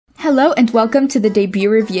Hello and welcome to the debut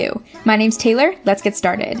review. My name's Taylor, let's get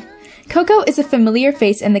started. Coco is a familiar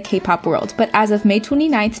face in the K-pop world, but as of May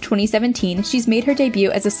 29th, 2017, she's made her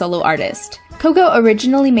debut as a solo artist. Coco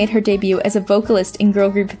originally made her debut as a vocalist in girl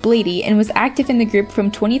group Blady and was active in the group from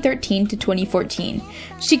 2013 to 2014.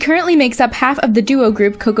 She currently makes up half of the duo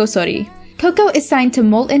group Coco. Coco is signed to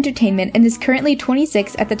Molt Entertainment and is currently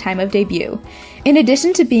 26 at the time of debut. In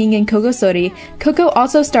addition to being in Coco, Coco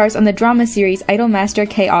also stars on the drama series Idolmaster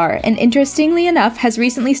KR, and interestingly enough has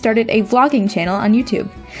recently started a vlogging channel on YouTube.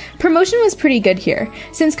 Promotion was pretty good here.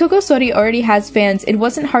 Since Coco already has fans, it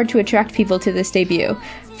wasn't hard to attract people to this debut.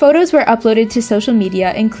 Photos were uploaded to social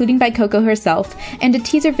media, including by Coco herself, and a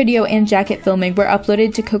teaser video and jacket filming were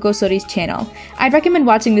uploaded to Coco's channel. I'd recommend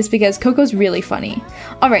watching this because Coco's really funny.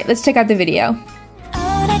 Alright, let's check out the video.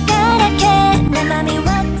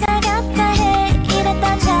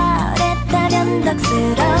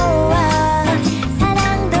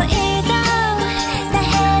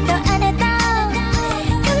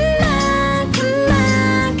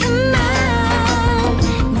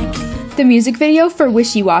 The music video for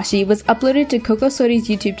Wishy-Washy was uploaded to Coco's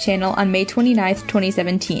YouTube channel on May 29th,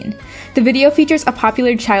 2017. The video features a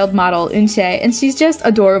popular child model, Eunchae, and she's just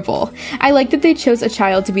adorable. I like that they chose a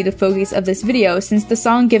child to be the focus of this video since the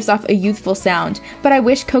song gives off a youthful sound, but I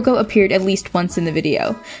wish Coco appeared at least once in the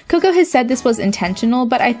video. Coco has said this was intentional,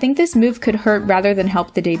 but I think this move could hurt rather than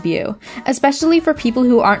help the debut. Especially for people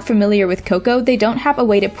who aren't familiar with Coco, they don't have a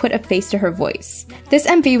way to put a face to her voice. This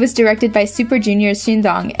MV was directed by Super Junior's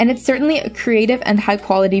Shindong, and it's certainly a creative and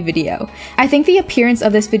high-quality video. I think the appearance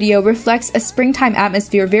of this video reflects a springtime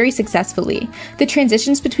atmosphere very successfully. The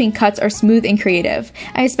transitions between cuts are smooth and creative.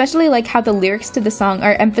 I especially like how the lyrics to the song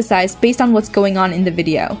are emphasized based on what's going on in the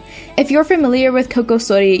video. If you're familiar with Coco,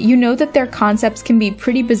 you know that their concepts can be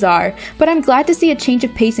pretty bizarre, but I'm glad to see a change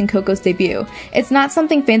of pace in Coco's debut. It's not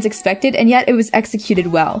something fans expected, and yet it was executed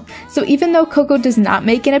well. So even though Coco does not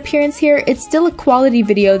make an appearance here, it's still a quality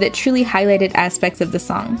video that truly highlighted aspects of the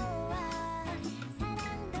song.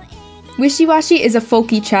 Wishy-Washy is a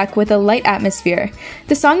folky track with a light atmosphere.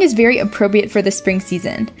 The song is very appropriate for the spring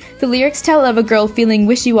season. The lyrics tell of a girl feeling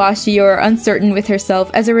wishy-washy or uncertain with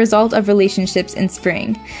herself as a result of relationships in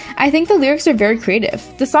spring. I think the lyrics are very creative.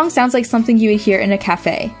 The song sounds like something you would hear in a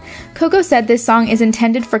cafe. Coco said this song is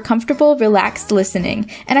intended for comfortable, relaxed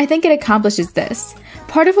listening, and I think it accomplishes this.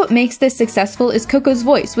 Part of what makes this successful is Coco's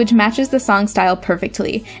voice, which matches the song style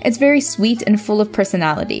perfectly. It's very sweet and full of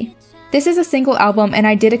personality. This is a single album, and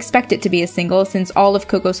I did expect it to be a single since all of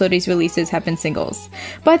Coco's releases have been singles.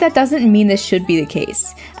 But that doesn't mean this should be the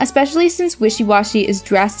case. Especially since Wishy-Washy is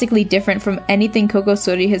drastically different from anything Coco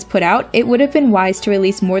has put out, it would have been wise to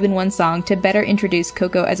release more than one song to better introduce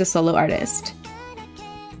Coco as a solo artist.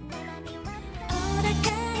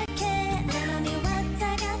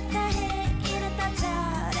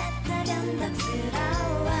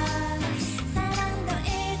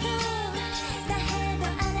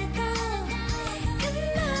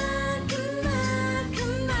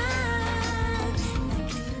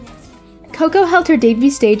 Coco held her debut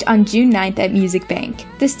stage on June 9th at Music Bank.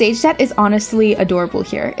 The stage set is honestly adorable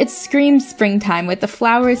here. It screams springtime with the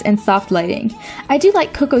flowers and soft lighting. I do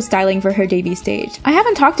like Coco's styling for her debut stage. I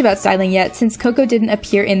haven't talked about styling yet since Coco didn't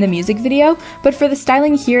appear in the music video, but for the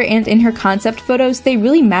styling here and in her concept photos, they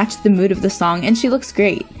really match the mood of the song and she looks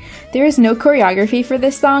great. There is no choreography for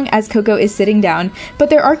this song as Coco is sitting down, but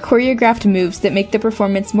there are choreographed moves that make the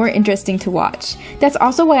performance more interesting to watch. That's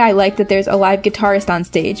also why I like that there's a live guitarist on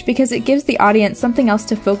stage, because it gives the audience something else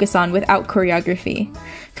to focus on without choreography.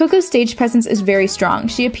 Coco's stage presence is very strong.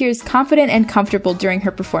 She appears confident and comfortable during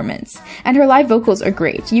her performance, and her live vocals are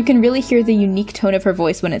great. You can really hear the unique tone of her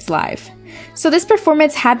voice when it's live. So this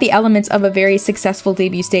performance had the elements of a very successful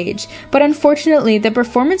debut stage, but unfortunately the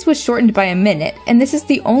performance was shortened by a minute, and this is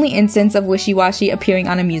the only instance of Wishy-Washy appearing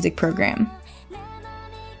on a music program.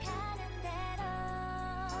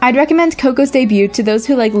 I'd recommend Coco's debut to those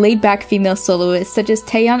who like laid-back female soloists such as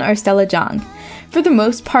Taeyeon or Stella Jang. For the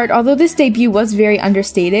most part, although this debut was very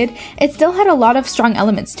understated, it still had a lot of strong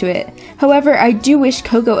elements to it. However, I do wish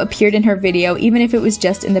Coco appeared in her video even if it was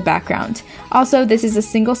just in the background. Also, this is a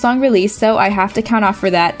single song release, so I have to count off for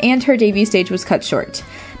that, and her debut stage was cut short.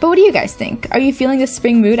 But what do you guys think? Are you feeling the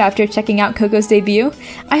spring mood after checking out Coco's debut?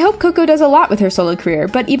 I hope Coco does a lot with her solo career,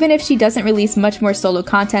 but even if she doesn't release much more solo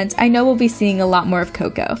content, I know we'll be seeing a lot more of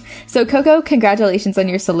Coco. So Coco, congratulations on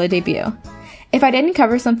your solo debut. If I didn't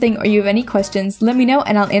cover something or you have any questions, let me know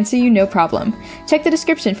and I'll answer you no problem. Check the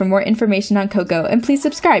description for more information on Coco, and please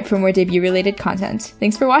subscribe for more debut-related content.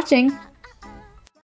 Thanks for watching!